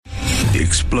The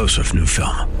explosive new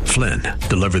film, Flynn,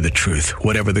 Deliver the Truth,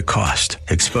 Whatever the Cost,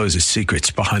 exposes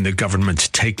secrets behind the government's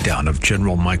takedown of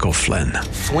General Michael Flynn.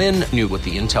 Flynn knew what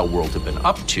the intel world had been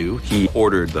up to. He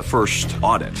ordered the first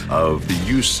audit of the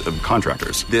use of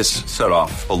contractors. This set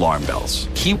off alarm bells.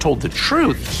 He told the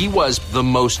truth. He was the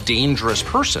most dangerous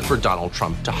person for Donald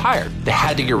Trump to hire. They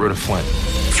had to get rid of Flynn.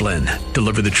 Flynn,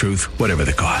 Deliver the Truth, Whatever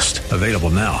the Cost. Available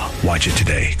now. Watch it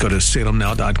today. Go to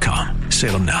salemnow.com.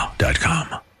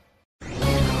 salemnow.com.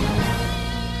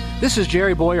 This is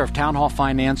Jerry Bowyer of Town Hall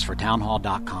Finance for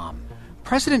townhall.com.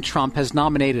 President Trump has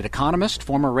nominated economist,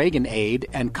 former Reagan aide,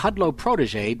 and Kudlow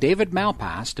protege David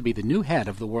Malpass to be the new head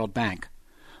of the World Bank.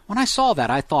 When I saw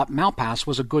that, I thought Malpass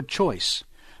was a good choice.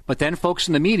 But then folks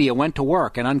in the media went to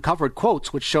work and uncovered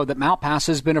quotes which showed that Malpass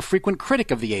has been a frequent critic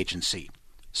of the agency.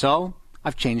 So,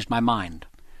 I've changed my mind.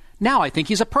 Now I think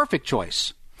he's a perfect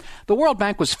choice. The World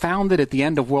Bank was founded at the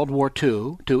end of World War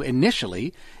II to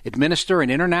initially administer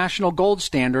an international gold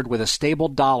standard with a stable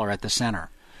dollar at the center.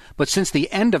 But since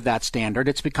the end of that standard,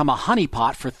 it's become a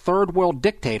honeypot for third world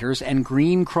dictators and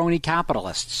green crony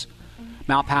capitalists.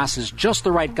 Malpass is just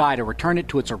the right guy to return it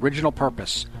to its original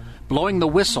purpose, blowing the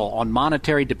whistle on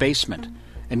monetary debasement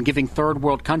and giving third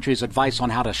world countries advice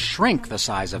on how to shrink the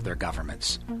size of their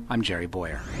governments. I'm Jerry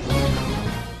Bowyer.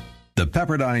 The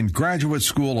Pepperdine Graduate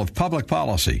School of Public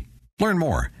Policy. Learn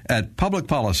more at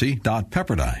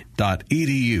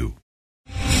publicpolicy.pepperdine.edu.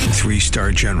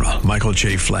 3-star General Michael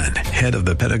J. Flynn, head of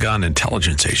the Pentagon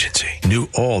Intelligence Agency, knew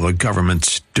all the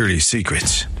government's dirty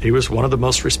secrets. He was one of the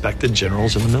most respected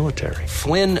generals in the military.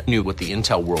 Flynn knew what the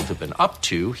intel world had been up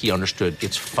to. He understood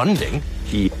its funding.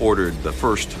 He ordered the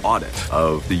first audit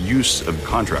of the use of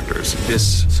contractors.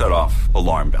 This set off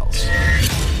alarm bells.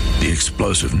 The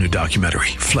explosive new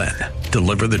documentary, Flynn,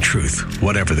 Deliver the Truth,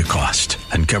 Whatever the Cost,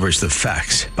 uncovers the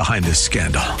facts behind this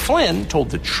scandal. Flynn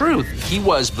told the truth. He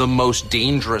was the most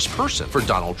dangerous person for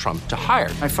Donald Trump to hire.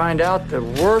 I find out the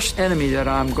worst enemy that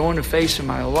I'm going to face in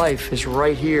my life is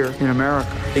right here in America.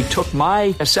 They took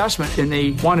my assessment and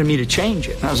they wanted me to change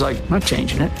it. And I was like, I'm not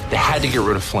changing it. They had to get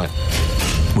rid of Flynn.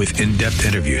 With in-depth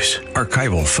interviews,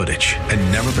 archival footage,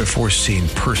 and never-before-seen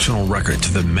personal records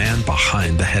of the man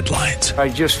behind the headlines. I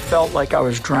just felt like I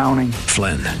was drowning.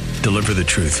 Flynn, Deliver the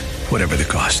Truth, Whatever the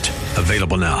Cost.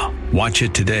 Available now. Watch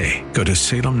it today. Go to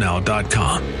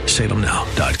salemnow.com.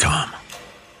 salemnow.com.